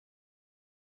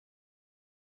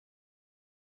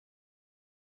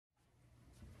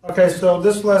Okay, so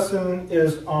this lesson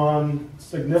is on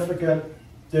significant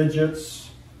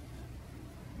digits.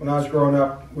 When I was growing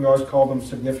up, we always called them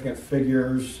significant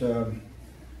figures. So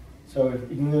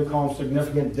you can either call them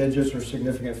significant digits or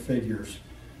significant figures.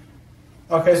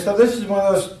 Okay, so this is one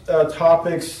of those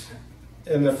topics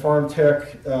in the Farm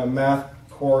Tech math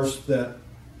course that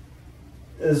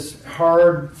is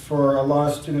hard for a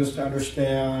lot of students to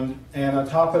understand. And on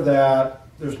top of that,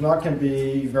 there's not going to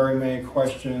be very many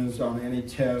questions on any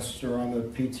tests or on the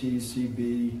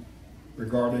PTCB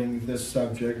regarding this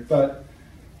subject, but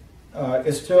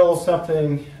it's still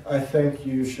something I think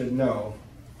you should know.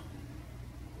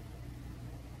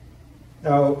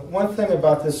 Now, one thing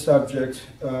about this subject,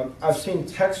 I've seen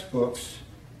textbooks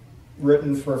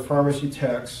written for pharmacy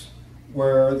techs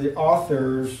where the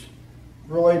authors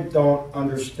really don't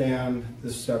understand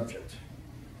this subject.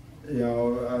 You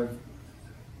know,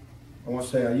 I won't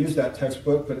say I use that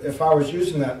textbook, but if I was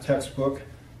using that textbook,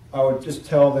 I would just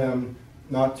tell them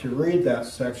not to read that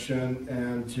section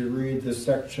and to read the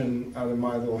section out of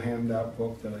my little handout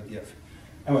book that I give.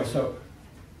 Anyway, so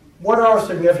what are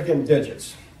significant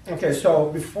digits? Okay, so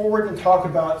before we can talk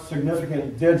about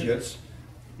significant digits,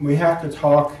 we have to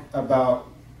talk about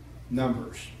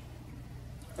numbers.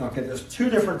 Okay, there's two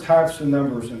different types of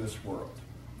numbers in this world.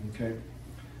 Okay,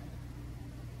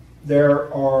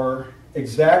 there are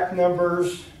exact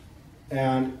numbers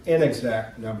and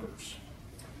inexact numbers.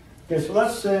 Okay, so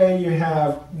let's say you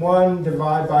have 1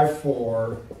 divided by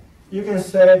 4. You can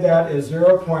say that is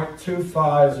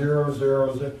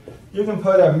 0.25000. You can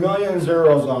put a million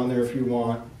zeros on there if you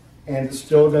want, and it's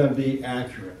still going to be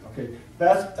accurate. Okay,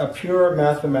 that's a pure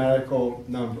mathematical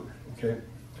number. Okay.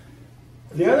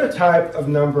 The other type of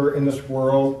number in this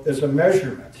world is a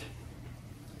measurement.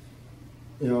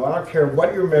 You know, I don't care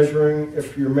what you're measuring.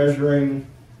 If you're measuring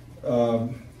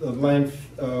the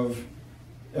length of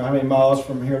how many miles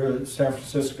from here to San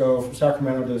Francisco, from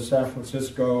Sacramento to San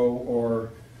Francisco, or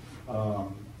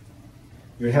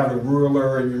you have a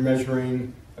ruler and you're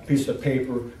measuring a piece of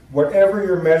paper, whatever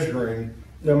you're measuring,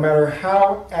 no matter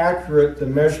how accurate the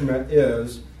measurement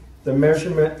is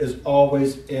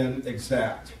always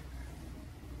inexact.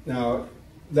 Now,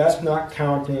 that's not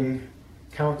counting.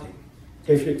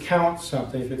 If you count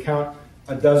something, if you count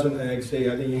a dozen eggs,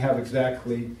 say I think you have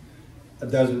exactly a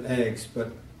dozen eggs,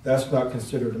 but that's not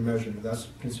considered a measurement. That's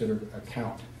considered a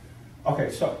count. Okay,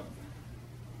 so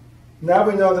now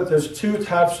we know that there's two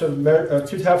types of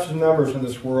numbers in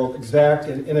this world, exact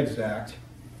and inexact,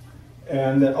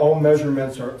 and that all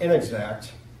measurements are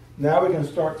inexact. Now we can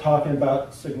start talking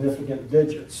about significant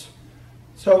digits.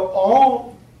 So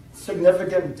all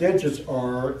significant digits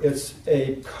it's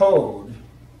a code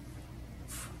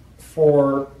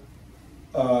for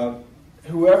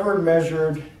whoever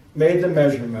made the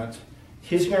measurement.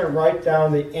 He's going to write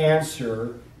down the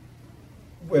answer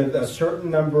with a certain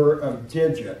number of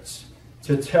digits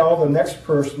to tell the next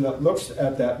person that looks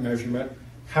at that measurement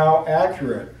how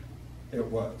accurate it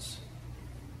was.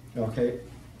 Okay,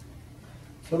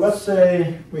 so let's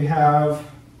say we have,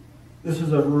 this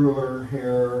is a ruler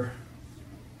here,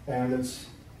 and it's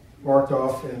marked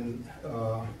off in,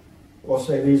 we'll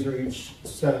say these are each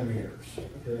centimeters.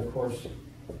 Okay, of course,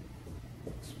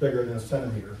 it's bigger than a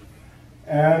centimeter.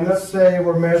 And let's say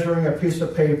we're measuring a piece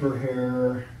of paper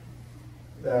here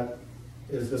that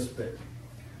is this big.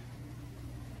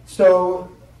 So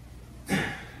this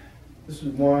is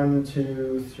 1,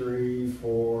 2, 3,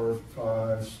 4,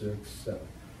 5, 6, 7.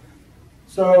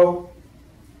 So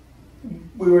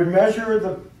we would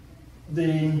measure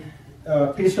the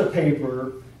piece of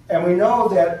paper, and we know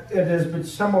that it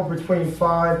is somewhere between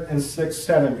 5 and 6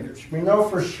 centimeters. We know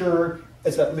for sure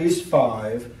it's at least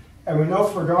 5, and we know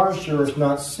for darn sure it's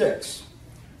not 6.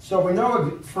 So we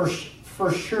know for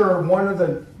sure one of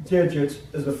the digits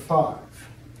is a 5.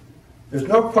 There's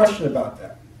no question about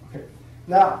that. Okay.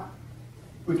 Now,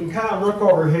 we can kind of look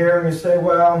over here and we say,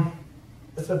 well,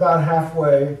 it's about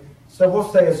halfway. So we'll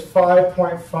say it's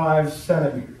 5.5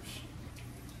 centimeters.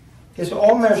 Okay, so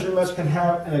all measurements can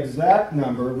have an exact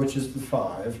number, which is the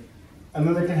 5, and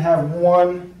then they can have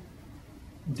one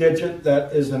digit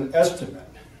that is an estimate.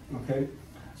 Okay,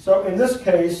 so in this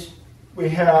case, we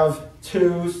have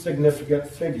two significant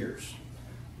figures.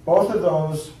 Both of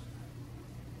those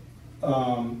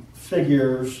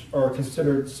figures are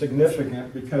considered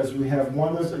significant because we have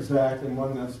one that's exact and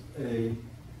one that's a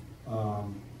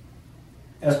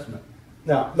estimate.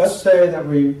 Now, let's say that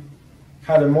we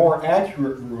had a more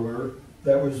accurate ruler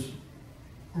that was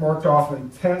marked off in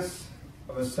tenths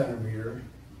of a centimeter.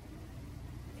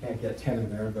 Can't get 10 in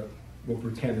there, but we'll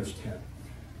pretend there's 10.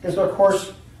 Okay, so of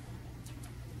course,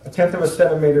 a tenth of a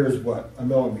centimeter is what? A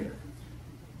millimeter.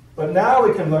 But now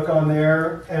we can look on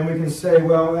there and we can say,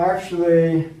 well,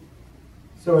 actually,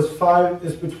 so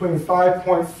it's between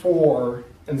 5.4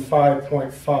 and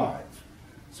 5.5.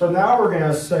 So now we're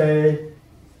going to say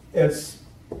it's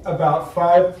about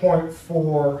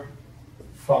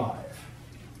 5.45.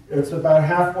 It's about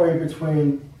halfway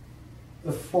between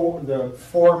the 4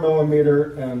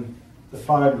 millimeter and the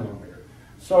 5 millimeter.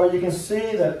 So you can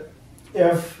see that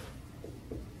if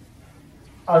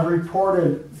I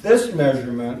reported this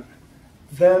measurement,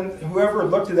 then whoever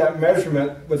looked at that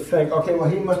measurement would think, okay, well,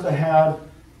 he must have had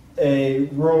a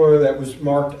ruler that was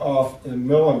marked off in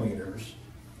millimeters.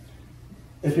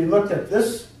 If you looked at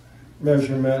this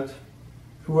measurement,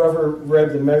 whoever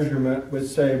read the measurement would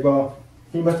say, well,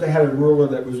 he must have had a ruler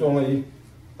that was only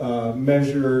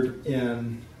measured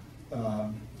in,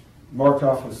 marked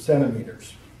off with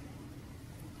centimeters.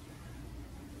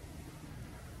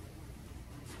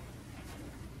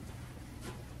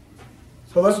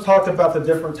 So let's talk about the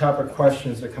different type of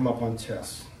questions that come up on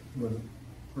tests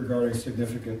regarding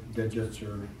significant digits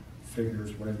or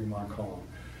figures, whatever you want to call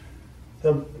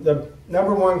them. The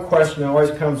number one question that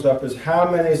always comes up is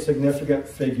how many significant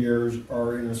figures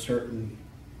are in a certain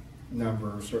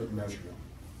number, a certain measurement.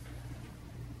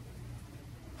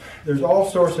 There's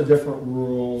all sorts of different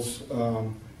rules.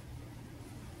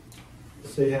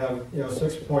 So you have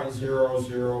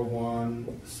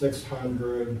 6.001,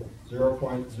 600,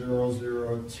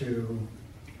 0.002.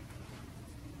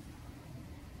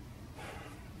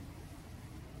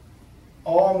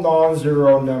 All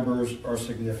non-zero numbers are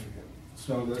significant.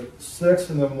 So the 6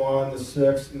 and the 1, the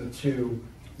 6 and the 2,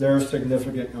 they're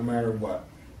significant no matter what.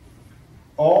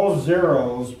 All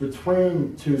zeros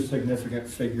between two significant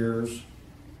figures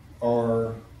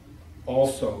are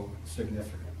also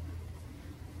significant.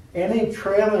 Any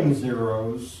trailing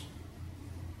zeros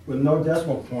with no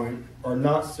decimal point are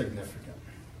not significant.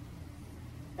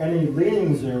 Any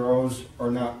leading zeros are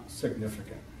not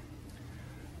significant.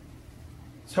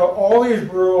 So all these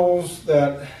rules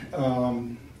that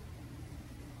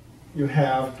you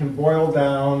have can boil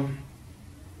down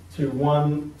to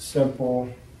one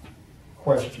simple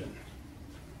question.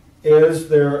 Is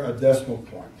there a decimal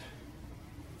point?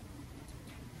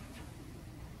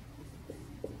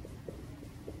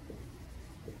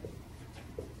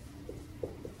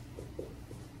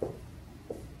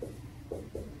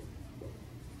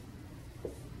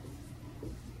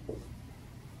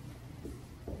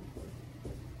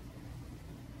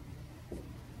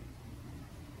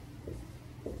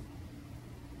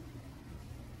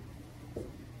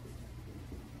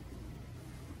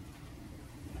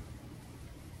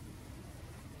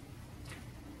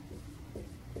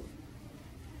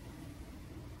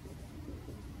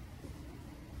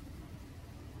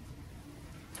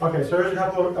 Okay, so here's a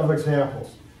couple of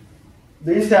examples.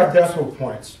 These have decimal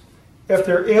points. If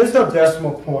there is a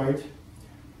decimal point,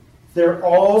 they're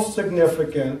all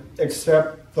significant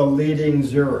except the leading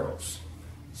zeros.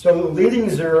 So the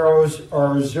leading zeros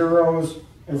are zeros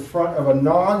in front of a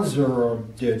non-zero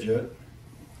digit,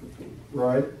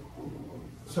 right?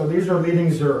 So these are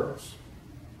leading zeros.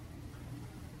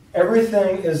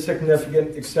 Everything is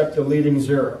significant except the leading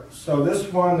zeros. So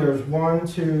this one, there's 1,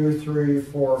 2, 3,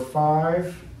 4,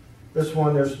 5. This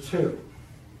one, there's 2.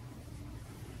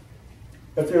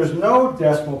 If there's no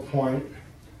decimal point,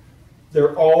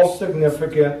 they're all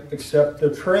significant except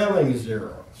the trailing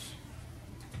zeros.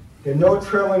 Okay, no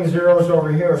trailing zeros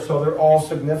over here, so they're all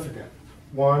significant.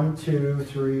 1, 2,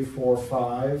 3, 4,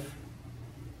 5.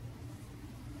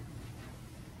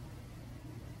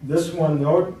 This one,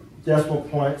 no decimal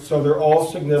point, so they're all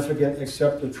significant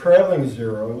except the trailing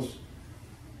zeros.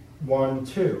 1,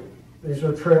 2. These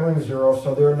are trailing zeros,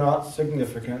 so they're not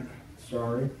significant.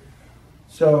 Sorry.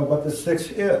 So, but the 6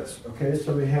 is. Okay,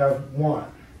 so we have 1.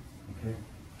 Okay.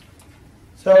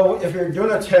 So if you're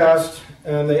doing a test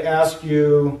and they ask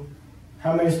you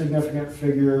how many significant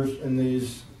figures in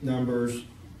these numbers,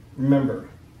 remember,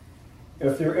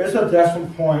 if there is a decimal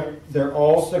point, they're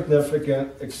all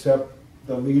significant except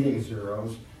the leading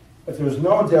zeros. If there's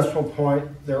no decimal point,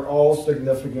 they're all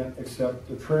significant except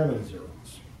the trailing zeros.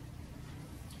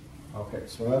 Okay,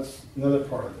 so that's another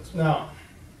part of this. Now,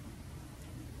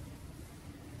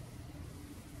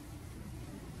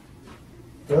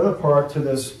 the other part to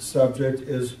this subject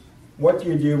is what do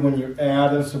you do when you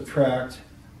add and subtract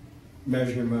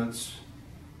measurements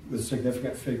with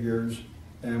significant figures,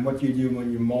 and what do you do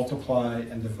when you multiply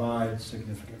and divide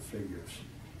significant figures?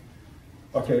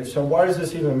 Okay, so why does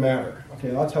this even matter?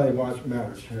 Okay, I'll tell you why it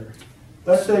matters here.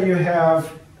 Let's say you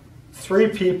have 3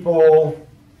 people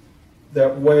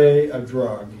that weigh a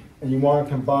drug, and you want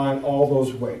to combine all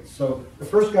those weights. So the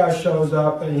first guy shows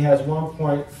up and he has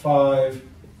 1.5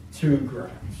 2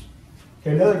 grams.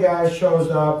 Okay, another guy shows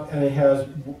up and he has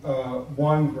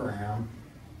 1 gram,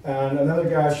 and another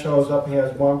guy shows up and he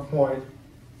has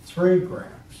 1.3 grams.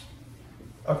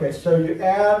 Okay, so you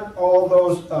add all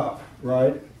those up,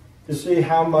 right, to see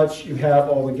how much you have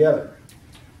all together.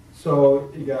 So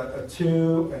you got a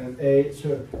 2 and an 8.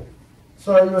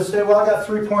 So you would say, well, I got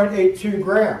 3.82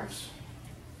 grams.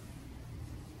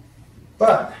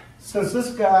 But since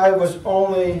this guy was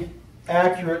only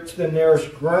accurate to the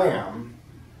nearest gram,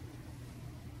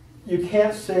 you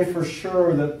can't say for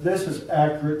sure that this is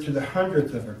accurate to the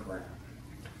 100th of a gram.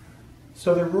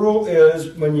 So the rule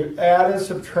is when you add and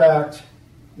subtract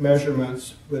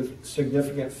measurements with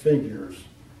significant figures,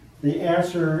 the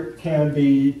answer can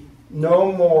be no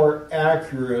more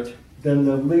accurate than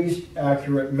the least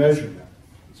accurate measurement.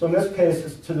 So in this case,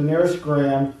 it's to the nearest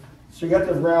gram. So you got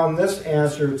to round this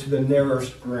answer to the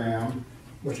nearest gram,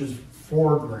 which is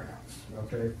 4 grams.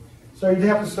 Okay? So you'd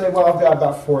have to say, well, I've got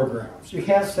about 4 grams. You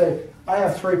can't say, I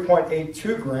have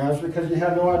 3.82 grams because you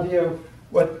have no idea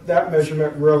what that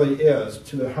measurement really is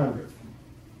to the 100th.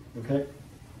 Okay?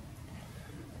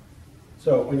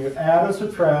 So when you add and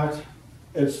subtract,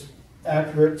 it's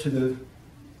accurate to the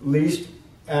least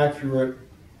accurate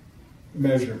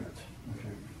measurement. Okay.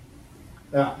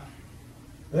 Now,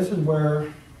 this is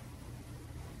where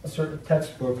a certain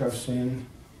textbook I've seen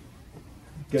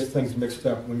gets things mixed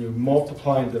up when you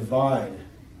multiply and divide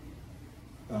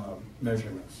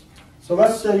measurements. So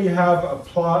let's say you have a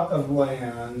plot of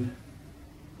land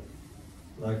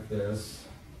like this,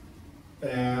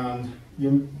 and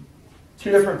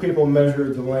two different people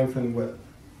measured the length and width.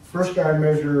 First guy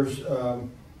measures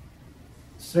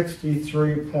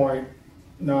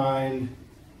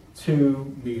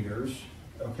 63.92 meters,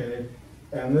 okay?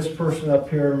 And this person up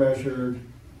here measured,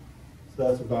 so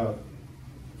that's about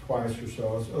twice or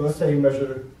so. So let's say he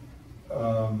measured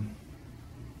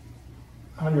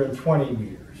 120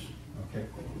 meters, okay?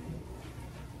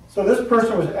 So this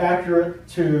person was accurate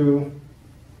to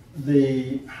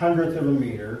the 100th of a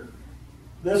meter.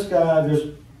 This guy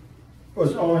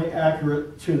was only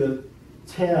accurate to the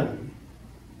 10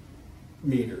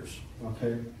 meters,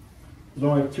 okay? There's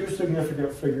only 2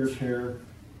 significant figures here.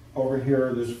 Over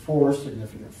here, there's 4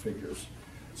 significant figures.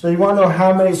 So you want to know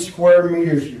how many square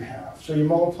meters you have. So you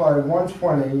multiply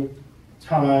 120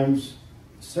 times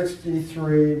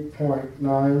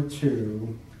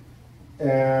 63.92,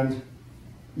 and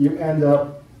you end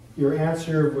up, your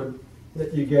answer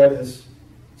that you get is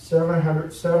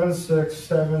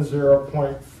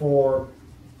 7670.4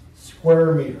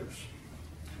 square meters.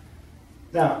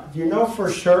 Now, do you know for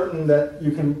certain that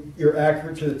you're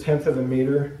accurate to the 10th of a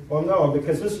meter? Well, no,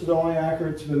 because this is only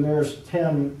accurate to the nearest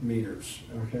 10 meters,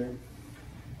 okay?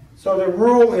 So the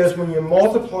rule is when you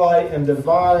multiply and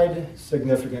divide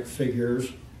significant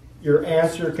figures, your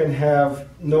answer can have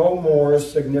no more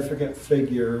significant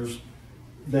figures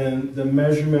than the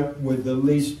measurement with the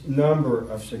least number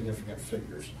of significant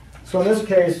figures. So in this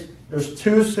case, there's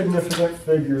 2 significant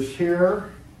figures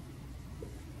here.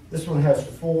 This one has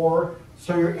 4.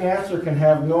 So your answer can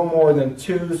have no more than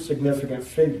 2 significant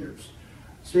figures.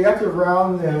 So you have to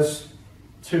round this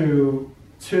to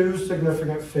 2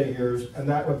 significant figures, and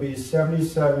that would be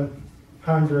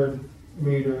 7,700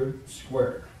 meters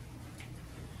squared.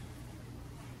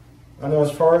 I know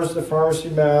as far as the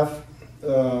pharmacy math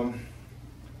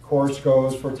course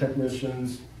goes for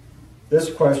technicians, this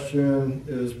question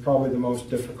is probably the most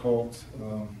difficult.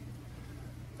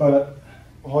 But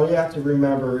all you have to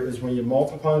remember is when you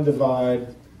multiply and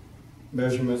divide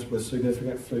measurements with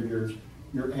significant figures,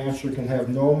 your answer can have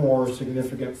no more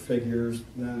significant figures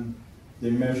than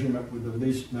the measurement with the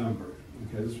least number.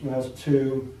 Okay, this one has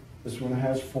 2, this one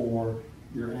has 4,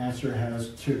 your answer has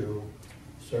 2.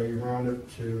 So you round it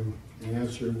to the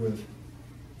answer with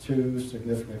 2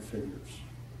 significant figures.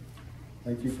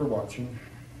 Thank you for watching.